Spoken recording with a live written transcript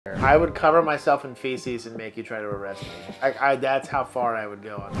I would cover myself in feces and make you try to arrest me. That's how far I would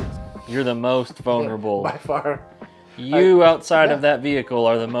go on this. You're the most vulnerable. By far. You, outside of that vehicle,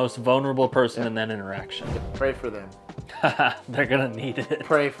 are the most vulnerable person in that interaction. Pray for them. They're gonna need it.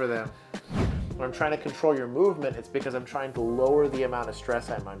 Pray for them. When I'm trying to control your movement, it's because I'm trying to lower the amount of stress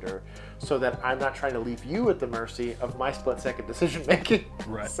I'm under so that I'm not trying to leave you at the mercy of my split-second decision making.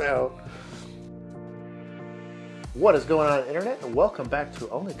 Right. So, what is going on the internet? And welcome back to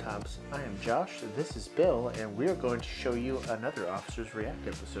Only Cops. I am Josh, this is Bill, and we are going to show you another Officers React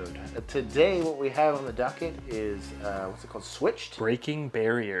episode. Today, what we have on the docket is, what's it called? Switched? Breaking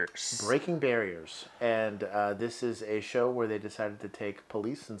barriers. Breaking barriers. And this is a show where they decided to take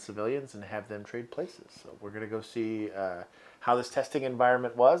police and civilians and have them trade places. So we're going to go see how this testing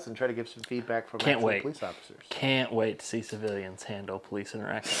environment was and try to give some feedback from police officers. Can't wait to see civilians handle police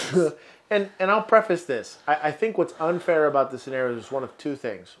interactions. And I'll preface this. I think what's unfair about this scenario is one of two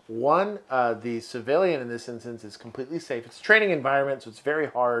things. One, the civilian in this instance is completely safe. It's a training environment, so it's very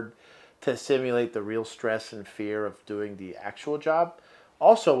hard to simulate the real stress and fear of doing the actual job.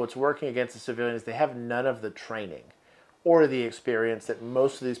 Also, what's working against the civilian is they have none of the training or the experience that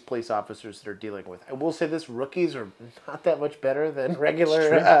most of these police officers that are dealing with. I will say this, rookies are not that much better than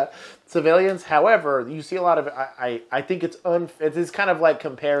regular civilians. However, you see a lot of, I think it's kind of like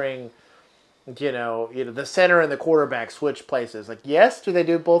comparing, you know, the center and the quarterback switch places. Like, yes, do they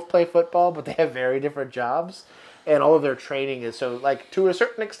both play football, but they have very different jobs, and all of their training is so, like, to a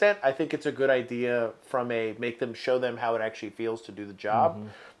certain extent, I think it's a good idea show them how it actually feels to do the job. Mm-hmm.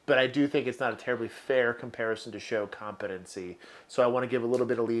 But I do think it's not a terribly fair comparison to show competency. So I want to give a little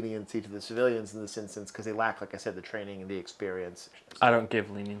bit of leniency to the civilians in this instance because they lack, like I said, the training and the experience. I don't give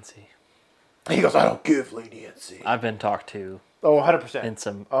leniency. He goes, I don't give leniency. I've been talked to. Oh, 100%. In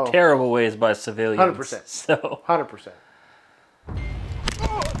some terrible ways by civilians. 100%. So 100%.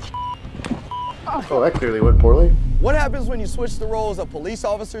 Oh, that clearly went poorly. What happens when you switch the roles of police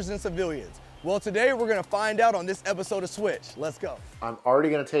officers and civilians? Well, today we're going to find out on this episode of Switch. Let's go. I'm already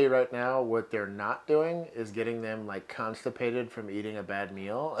going to tell you right now what they're not doing is getting them, like, constipated from eating a bad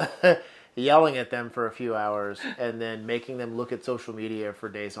meal, yelling at them for a few hours, and then making them look at social media for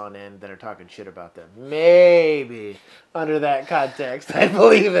days on end that are talking shit about them. Maybe under that context, I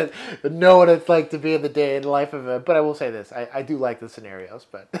believe it. But know what it's like to be in the day in the life of it. But I will say this. I do like the scenarios,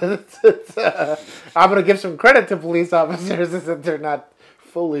 but I'm going to give some credit to police officers that they're not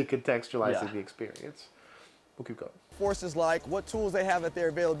fully contextualizing the experience. We'll keep going. Forces like, what tools they have at their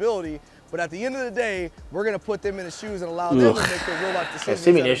availability, but at the end of the day, we're going to put them in the shoes and allow them to make their real life decisions that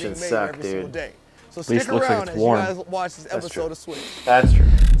are being made every single day. So stick around as you guys watch this episode of Switch. That's true.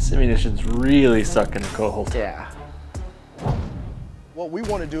 Simulations really suck in the cold. Yeah. What we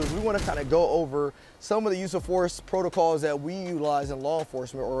want to do is we want to kind of go over some of the use of force protocols that we utilize in law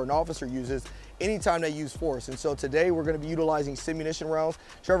enforcement or an officer uses anytime they use force. And so today we're going to be utilizing simunition rounds.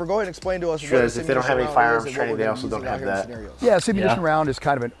 Trevor, go ahead and explain to us what a if they don't have any firearms training, they also don't have that. Yeah, simunition round is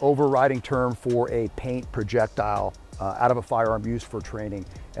kind of an overriding term for a paint projectile out of a firearm used for training.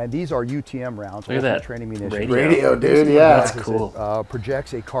 And these are UTM rounds. Look at that. Training munitions. Radio, dude, yeah. That's cool. It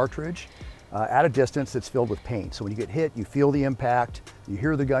projects a cartridge at a distance that's filled with paint. So when you get hit, you feel the impact, you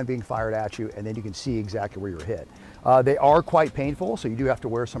hear the gun being fired at you, and then you can see exactly where you're hit. They are quite painful, so you do have to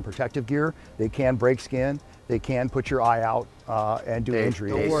wear some protective gear. They can break skin. They can put your eye out and do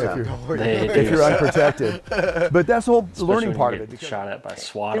injury if you're unprotected. But that's the whole learning part of it. Shot at by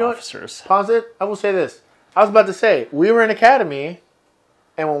SWAT officers. Pause it. I will say this. I was about to say, we were in academy,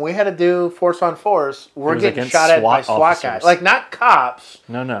 and when we had to do force on force, we're getting shot at by SWAT guys. Like, not cops.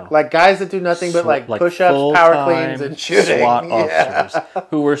 No. Like, guys that do nothing but, like push-ups, power cleans, and shooting. SWAT officers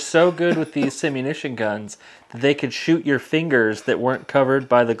who were so good with these simunition guns that they could shoot your fingers that weren't covered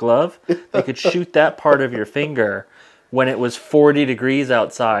by the glove. They could shoot that part of your finger when it was 40 degrees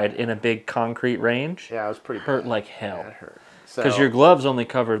outside in a big concrete range. Yeah, it was pretty hurt like hell. Yeah, it hurt. Because your gloves only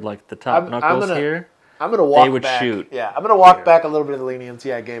covered, like, the top knuckles here. I'm going to walk back. They would shoot. Yeah, I'm going to walk back a little bit of the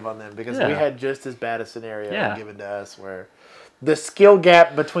leniency I gave on them because we had just as bad a scenario given to us where the skill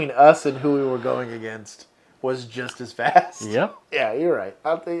gap between us and who we were going against was just as fast. Yep. Yeah, you're right.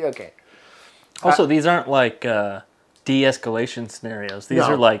 I'll think, okay. Also, these aren't like de-escalation scenarios. These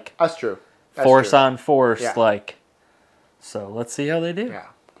are like that's true. Force on force, like. So let's see how they do. Yeah.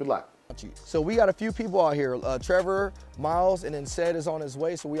 Good luck. So we got a few people out here. Trevor, Miles, and then Sed is on his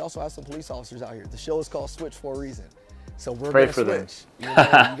way. So we also have some police officers out here. The show is called Switch for a reason. So we're Pray gonna for switch.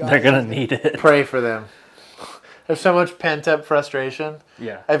 them. They're gonna need it. Pray for them. There's so much pent-up frustration.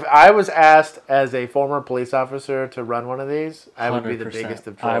 Yeah. If I was asked as a former police officer to run one of these, I would be the 100%. biggest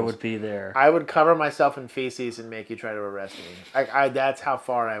of trolls. I would be there. I would cover myself in feces and make you try to arrest me. That's how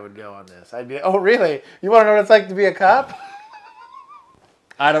far I would go on this. I'd be, oh, really? You want to know what it's like to be a cop?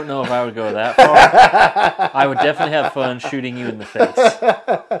 I don't know if I would go that far. I would definitely have fun shooting you in the face.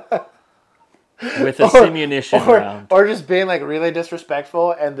 With a simunition round. Or just being like really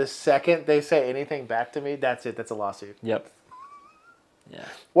disrespectful, and the second they say anything back to me, that's it. That's a lawsuit. Yep. Yeah.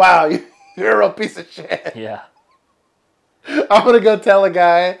 Wow, you're a real piece of shit. Yeah. I'm gonna go tell a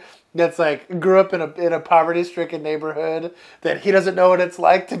guy that's like grew up in a poverty-stricken neighborhood that he doesn't know what it's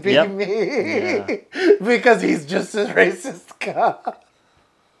like to be me because he's just a racist cop.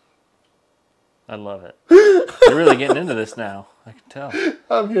 I love it. You're really getting into this now. I can tell.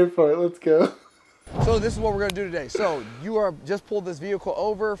 I'm here for it. Let's go. So this is what we're going to do today. So you are just pulled this vehicle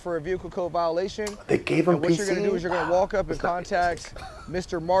over for a vehicle code violation. They gave him and what PC? you're going to do is you're going to walk up and contact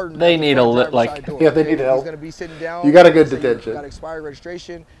Mr. Martin. They need a yeah, they need help. He's going to be sitting down. You got a good detention. You got expired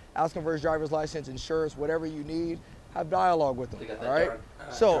registration, ask him for his driver's license, insurance, whatever you need. Have dialogue with him. All right.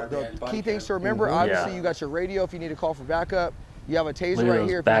 So the key things to remember: obviously, you got your radio if you need to call for backup. You have a taser right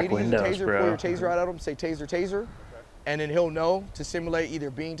here. If you need to use a taser, pull your taser out at him. Say taser, taser. And then he'll know to simulate either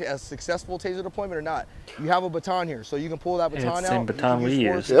being a successful taser deployment or not. You have a baton here, so you can pull that baton out. It's the same baton we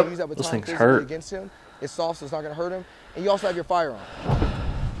use. Use that baton Those things physically hurt. against him. It's soft, so it's not going to hurt him. And you also have your firearm.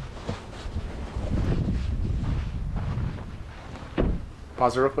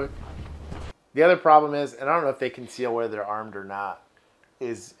 Pause it real quick. The other problem is, and I don't know if they conceal whether they're armed or not,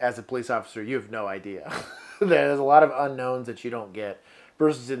 is as a police officer, you have no idea. There's a lot of unknowns that you don't get,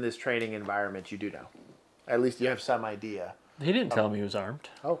 versus in this training environment, you do know. At least you have some idea. He didn't tell me he was armed.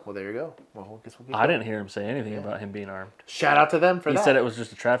 Oh, well, there you go. Well, I guess we'll keep I going. didn't hear him say anything about him being armed. Shout out to them for that. He said it was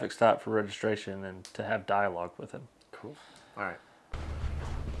just a traffic stop for registration and to have dialogue with him. Cool. All right.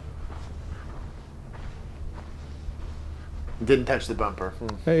 Didn't touch the bumper.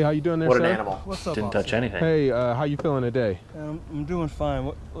 Hey, how you doing there, What sir? an animal. What's up, Didn't officer? touch anything. Hey, how you feeling today? I'm doing fine.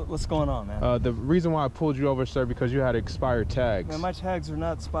 What's going on, man? The reason why I pulled you over, sir, because you had expired tags. Man, my tags are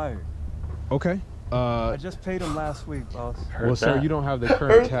not expired. Okay. I just paid them last week, boss. Well, sir, that. you don't have the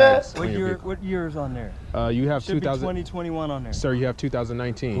current tags. What on your year? vehicle. What year is on there? You have Should be 2000. 2021 on there. Sir, you have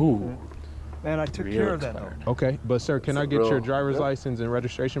 2019. Ooh. Man, I took Real care of that expired. though. Okay, but sir, can I get your driver's license and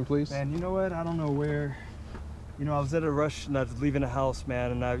registration, please? Man, you know what? I don't know where. You know, I was at a rush and I was leaving the house,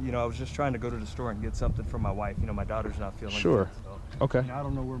 man, and I was just trying to go to the store and get something for my wife. You know, my daughter's not feeling Sure. good. So, Okay. you know, I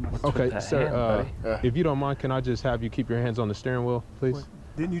don't know where my. Okay, that sir. hand, buddy. If you don't mind, can I just have you keep your hands on the steering wheel, please?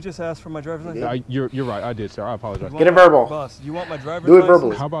 Didn't you just ask for my driver's license? You're right. I did, sir. I apologize. Get it verbal. Boss, you want my driver's Do it license?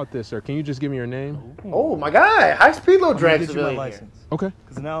 verbally. How about this, sir? Can you just give me your name? Oh, my guy. High speed load I'm gonna drag get you my civilian here. license. Okay.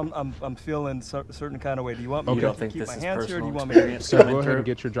 Because now I'm feeling a certain kind of way. Do you want me You to don't think keep this my is hands here, or do you personal want me to? experience Sir, go coming ahead through? and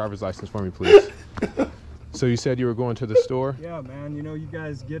get your driver's license for me, please. So you said you were going to the store? Yeah, man. You know, you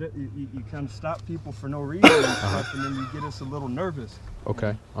guys get it. You kind of stop people for no reason and stuff, and then you get us a little nervous.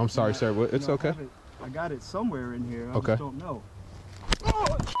 Okay. I'm sorry, sir. Well, You it's know, okay. I got it somewhere in here. I Okay. just don't know.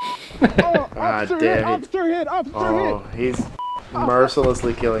 Ah, damn it. Oh, he's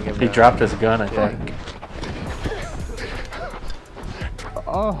mercilessly killing him He now. dropped his gun, I think.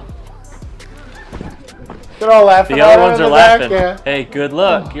 They're all laughing. The at other him ones in are the back, laughing. Yeah. Hey, good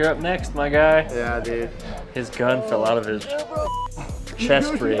luck. You're up next, my guy. Yeah, dude. His gun fell out of his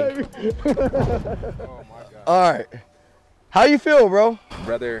chest rig. All right. How you feel, bro?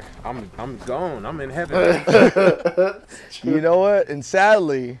 Brother, I'm gone. I'm in heaven. You know what? And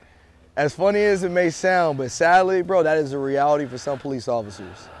sadly, as funny as it may sound, but sadly, bro, that is a reality for some police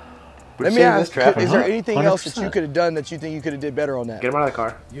officers. Let me seeing this ask, traffic, is there huh? anything else that you 100%. could have done that you think you could have did better on that? Get him out of the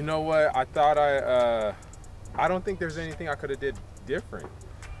car. You know what? I don't think there's anything I could have did different.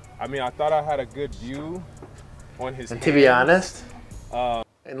 I mean, I thought I had a good view on his And to be hands. honest,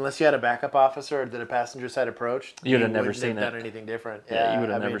 unless you had a backup officer that a passenger side approached, You'd have you never wouldn't seen done it. anything different. Yeah, you would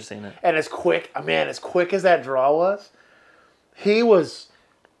have I never mean, seen it. And as quick, as quick as that draw was, he was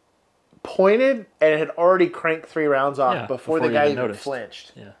pointed and had already cranked 3 rounds off Yeah, before before the you guy even even noticed.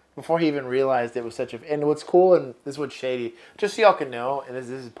 flinched. Yeah. Before he even realized it was such a... And what's cool, and this is what's shady, just so y'all can know, and this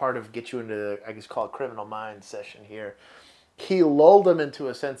is part of get you into the, I guess, call it criminal minds session here. He lulled him into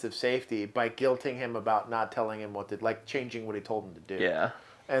a sense of safety by guilting him about not telling him what to, like changing what he told him to do. Yeah.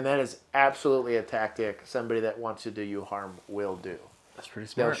 And that is absolutely a tactic somebody that wants to do you harm will do. That's pretty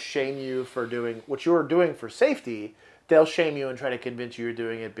They'll smart. shame you for doing what you're doing for safety. They'll shame you and try to convince you you're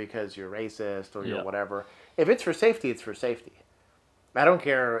doing it because you're racist or you're Yeah. whatever. If it's for safety, it's for safety. I don't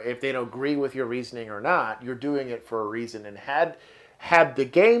care if they don't agree with your reasoning or not. You're doing it for a reason. And had Had the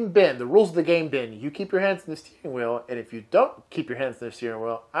game been, the rules of the game been, you keep your hands in the steering wheel, and if you don't keep your hands in the steering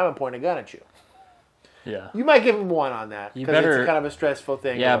wheel, I'm going to point a gun at you. Yeah. You might give him 1 on that, because it's kind of a stressful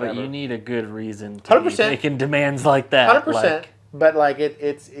thing. Yeah, but you need a good reason to 100%. be making demands like that. 100%. But like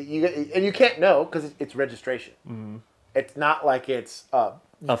you can't know because it's registration. Mm-hmm. It's not like it's a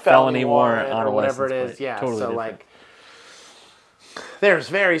felony warrant on or whatever it is. Yeah. Totally so different. Like, there's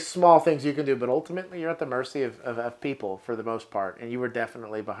very small things you can do, but ultimately you're at the mercy of people for the most part, and you were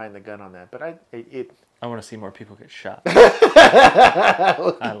definitely behind the gun on that. But I want to see more people get shot.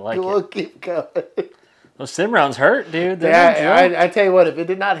 I like it. We'll keep going. Those sim rounds hurt, dude. I tell you what, if it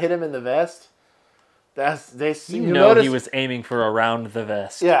did not hit him in the vest, you notice, he was aiming for around the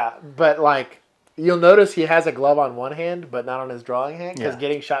vest. Yeah, but like you'll notice he has a glove on one hand, but not on his drawing hand because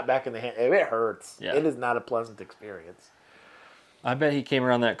getting shot back in the hand, it hurts. Yeah. It is not a pleasant experience. I bet he came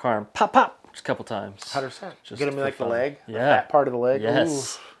around that car and pop just a couple times. 100%. Get him in like the leg, the fat part of the leg.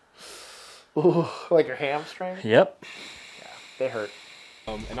 Yes. Ooh, like your hamstring. Yep. Yeah, they hurt.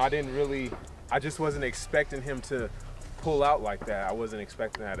 And I just wasn't expecting him to pull out like that. I wasn't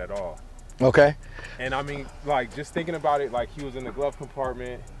expecting that at all. Okay. And I mean, like, just thinking about it, like, he was in the glove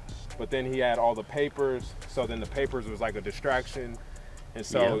compartment, but then he had all the papers, so then the papers was like a distraction. And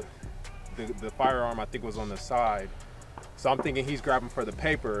so the firearm, I think, was on the side. So I'm thinking he's grabbing for the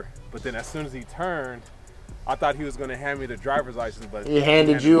paper, but then as soon as he turned, I thought he was going to hand me the driver's license, but he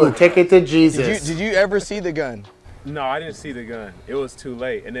handed you a ticket to Jesus. Did you ever see the gun? No, I didn't see the gun. It was too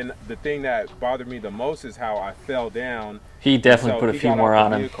late. And then the thing that bothered me the most is how I fell down. He definitely put a few more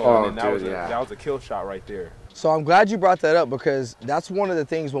on him. That was a kill shot right there. So I'm glad you brought that up, because that's one of the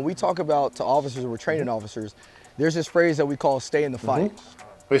things when we talk about to officers, we're training officers, there's this phrase that we call stay in the fight.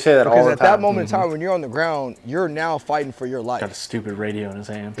 We say that all the time. Because at that moment in time, when you're on the ground, you're now fighting for your life. Got a stupid radio in his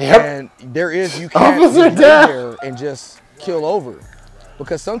hand. Yep. And you can't sit there and just kill over.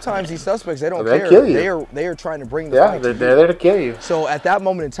 Because sometimes these suspects, they don't care. Kill you. They are trying to bring the fight to you. They're there to kill you. So at that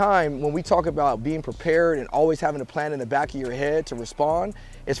moment in time, when we talk about being prepared and always having a plan in the back of your head to respond,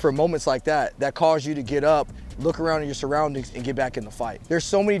 it's for moments like that cause you to get up, look around at your surroundings, and get back in the fight. There's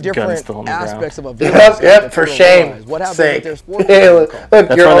so many different aspects of a video. Yep, for shame. What happens if there's 4 That's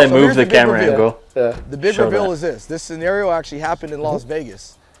why they moved the camera angle. The big reveal is this. This scenario actually happened in Las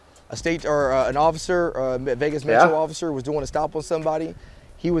Vegas. An officer, a Vegas Metro officer, was doing a stop on somebody.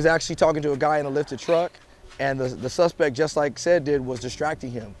 He was actually talking to a guy in a lifted truck, and the suspect, just like Said did, was distracting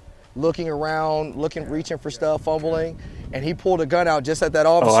him, looking around, reaching for stuff, fumbling, and he pulled a gun out just at that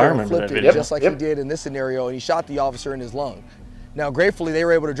officer and flipped it, just like he did in this scenario, and he shot the officer in his lung. Now, gratefully, they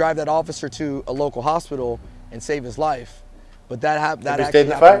were able to drive that officer to a local hospital and save his life, but that actually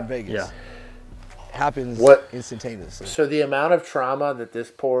happened in Vegas. Yeah. Happens instantaneously. So the amount of trauma that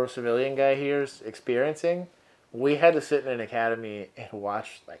this poor civilian guy here is experiencing, we had to sit in an academy and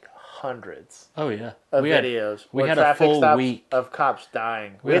watch like hundreds of videos. We had a full week of cops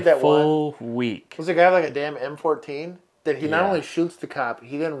dying. We had that full week. Was a guy like a damn M14 that he not only shoots the cop,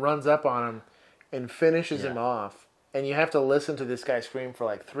 he then runs up on him and finishes him off. And you have to listen to this guy scream for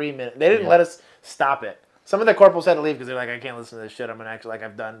like 3 minutes. They didn't let us stop it. Some of the corporals had to leave because they're like, I can't listen to this shit. I'm going to act like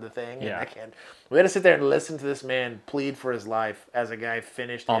I've done the thing. And I can't. We had to sit there and listen to this man plead for his life as a guy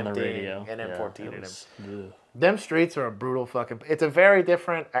finished on the emptying radio an M14 at him. Ugh. Them streets are a brutal fucking... It's a very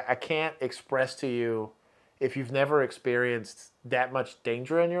different... I can't express to you, if you've never experienced that much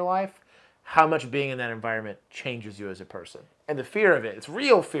danger in your life, how much being in that environment changes you as a person. And the fear of it, it's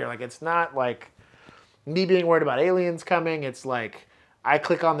real fear. Like, it's not like me being worried about aliens coming. It's like I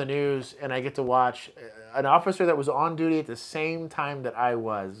click on the news and I get to watch an officer that was on duty at the same time that I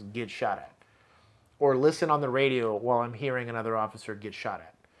was get shot at. Or listen on the radio while I'm hearing another officer get shot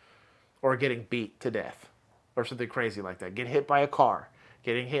at. Or getting beat to death. Or something crazy like that. Get hit by a car.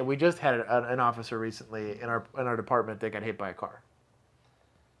 Getting hit. We just had an officer recently in our department that got hit by a car.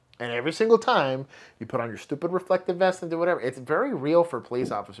 And every single time you put on your stupid reflective vest and do whatever, it's very real for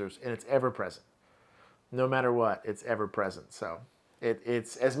police officers, and it's ever present. No matter what, it's ever present. So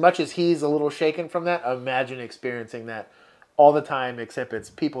it's as much as he's a little shaken from that, imagine experiencing that all the time, except it's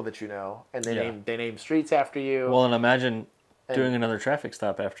people that you know, and they name streets after you. Well, and imagine doing another traffic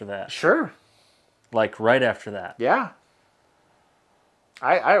stop after that. Sure. Like right after that. Yeah.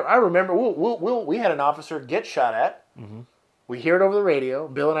 I remember we had an officer get shot at. Mm-hmm. We hear it over the radio.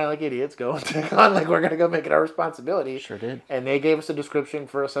 Bill and I, like idiots, go and take on like we're going to go make it our responsibility. Sure did. And they gave us a description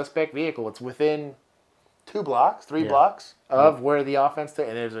for a suspect vehicle. It's within 3 blocks of where the offense took.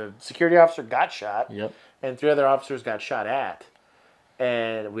 And there's a security officer got shot. Yep. And 3 other officers got shot at.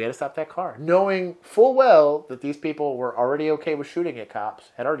 And we had to stop that car, knowing full well that these people were already okay with shooting at cops,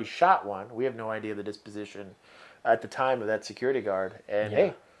 had already shot one. We have no idea the disposition at the time of that security guard. And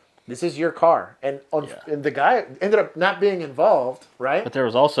hey, this is your car. And the guy ended up not being involved, right? But there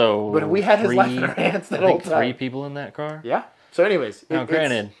was also But we had his life in our hands that whole time. 3 people in that car. Yeah. So anyways. Now,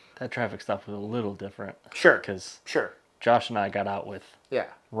 granted, that traffic stop was a little different. Sure. Because sure. Josh and I got out with yeah.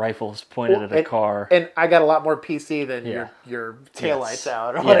 rifles pointed at a car. And I got a lot more PC than your taillights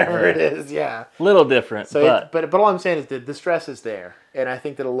out or whatever it is. Yeah. Little different. So but all I'm saying is that the stress is there. And I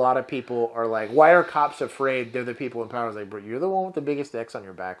think that a lot of people are like, why are cops afraid? They're the people in power. It's like, bro, you're the one with the biggest X on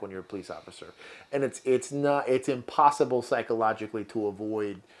your back when you're a police officer. And it's impossible psychologically to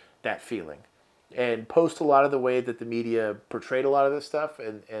avoid that feeling. And post a lot of the way that the media portrayed a lot of this stuff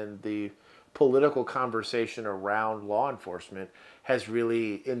and the political conversation around law enforcement has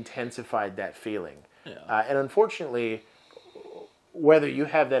really intensified that feeling. Yeah. And unfortunately, whether you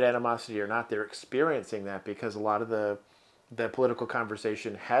have that animosity or not, they're experiencing that because a lot of the political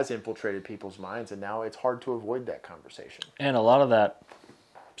conversation has infiltrated people's minds, and now it's hard to avoid that conversation. And a lot of that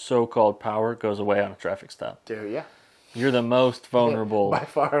so-called power goes away on a traffic stop. Dude, yeah. You're the most vulnerable. By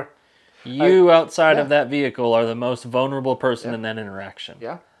far. You outside of that vehicle are the most vulnerable person in that interaction.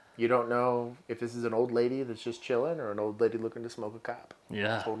 Yeah. You don't know if this is an old lady that's just chilling or an old lady looking to smoke a cop.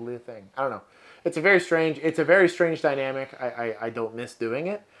 Yeah. It's totally a thing. I don't know. It's a very strange dynamic. I don't miss doing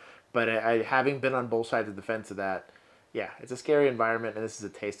it, but I having been on both sides of the fence of that, yeah, it's a scary environment, and this is a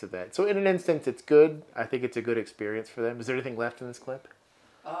taste of that. So in an instance, it's good. I think it's a good experience for them. Is there anything left in this clip?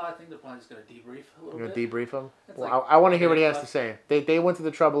 I think they're probably just going to debrief a little bit. You're going to debrief them? Well, I want to hear what he has to say. They went to the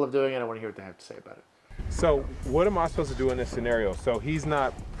trouble of doing it. I want to hear what they have to say about it. So what am I supposed to do in this scenario? So he's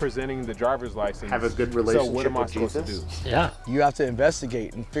not presenting the driver's license. Have a good relationship So what am I with supposed Jesus? to do? Yeah. You have to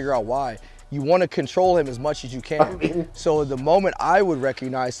investigate and figure out why. You want to control him as much as you can. So the moment I would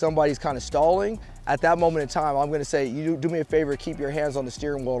recognize somebody's kind of stalling, at that moment in time, I'm going to say, you do me a favor, keep your hands on the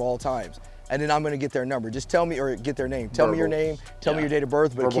steering wheel at all times. And then I'm going to get their number. Just tell me, or get their name. Tell me your name, tell me your date of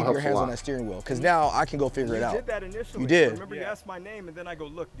birth, but keep your hands on that steering wheel. Because now I can go figure it out. You did that initially. You did. Remember, you asked my name, and then I go,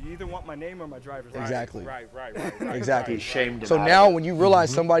 look, do you either want my name or my driver's license? Exactly. Right. Exactly. He's shamed So about now it. when you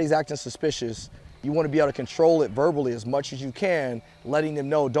realize somebody's acting suspicious, you want to be able to control it verbally as much as you can, letting them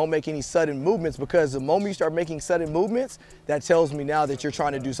know don't make any sudden movements, because the moment you start making sudden movements, that tells me now that you're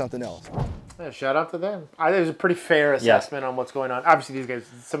trying to do something else. Yeah, shout out to them. I think it was a pretty fair assessment on what's going on. Obviously,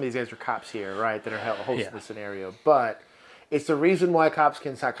 some of these guys are cops here, right, that are hosting the scenario. But it's the reason why cops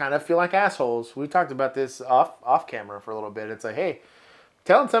can kind of feel like assholes. We talked about this off camera for a little bit. It's like, hey,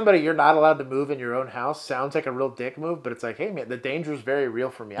 telling somebody you're not allowed to move in your own house sounds like a real dick move, but it's like, hey, man, the danger is very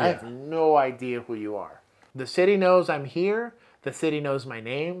real for me. I have no idea who you are. The city knows I'm here. The city knows my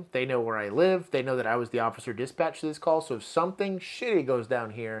name. They know where I live. They know that I was the officer dispatched to this call. So if something shitty goes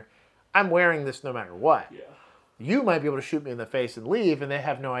down here, I'm wearing this no matter what. Yeah. You might be able to shoot me in the face and leave, and they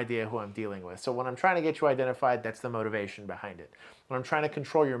have no idea who I'm dealing with. So when I'm trying to get you identified, that's the motivation behind it. When I'm trying to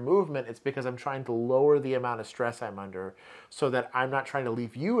control your movement, it's because I'm trying to lower the amount of stress I'm under so that I'm not trying to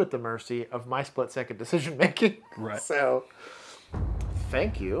leave you at the mercy of my split-second decision-making. Right. So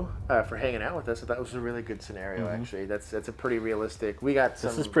thank you for hanging out with us. That was a really good scenario, actually. That's a pretty realistic. We got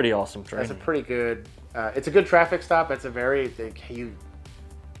some. This is pretty awesome training. That's a pretty good. It's a good traffic stop. It's a very.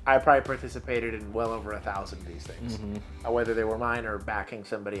 I probably participated in well over 1,000 of these things, whether they were mine or backing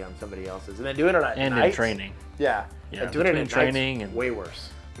somebody on somebody else's, and then doing it at night. And in training. Yeah, Yeah, and doing it in training and way worse.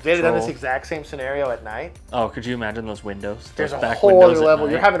 If they had done this exact same scenario at night, oh, could you imagine those windows? there's Those a back whole windows other at level.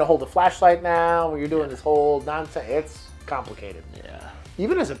 night? You're having to hold a flashlight now. When you're doing this whole nonsense, it's complicated. Yeah.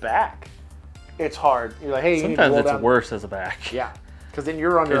 Even as a back, it's hard. You're like, hey, you need to Sometimes roll it's down. worse as a back. Yeah, because then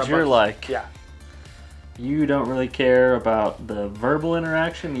you're under. Because you're like, yeah. You don't really care about the verbal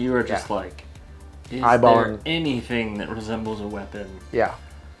interaction. You are just like, is Eyeballing. there anything that resembles a weapon? Yeah.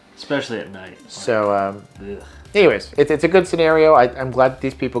 Especially at night. So, Ugh. anyways, it's a good scenario. I'm glad that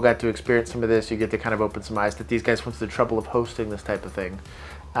these people got to experience some of this. You get to kind of open some eyes that these guys went to the trouble of hosting this type of thing.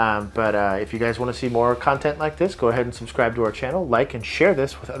 But if you guys want to see more content like this, go ahead and subscribe to our channel, like and share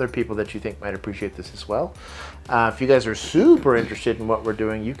this with other people that you think might appreciate this as well. If you guys are super interested in what we're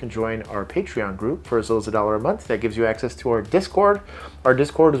doing, you can join our Patreon group for as little as $1 a month. That gives you access to our Discord. Our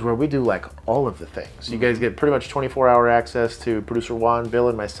Discord is where we do like all of the things. You guys get pretty much 24-hour access to producer Juan, Bill,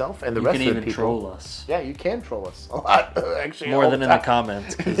 and myself, and the rest of the people. You can even troll us. Yeah, you can troll us a lot, actually. More all than the in the time.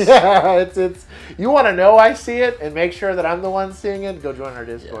 comments. 'Cause Yeah, it's you want to know I see it and make sure that I'm the one seeing it, go join our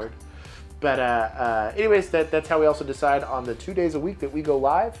Discord. But anyways, that's how we also decide on the 2 days a week that we go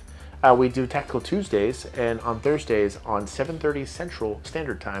live. We do Tactical Tuesdays, and on Thursdays on 7:30 Central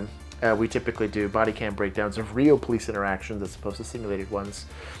Standard Time, we typically do body cam breakdowns of real police interactions as opposed to simulated ones.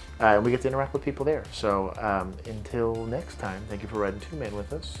 And we get to interact with people there. So until next time, thank you for riding 2 Man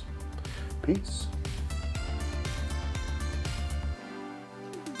with us. Peace.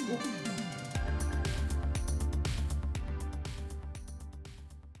 Cool.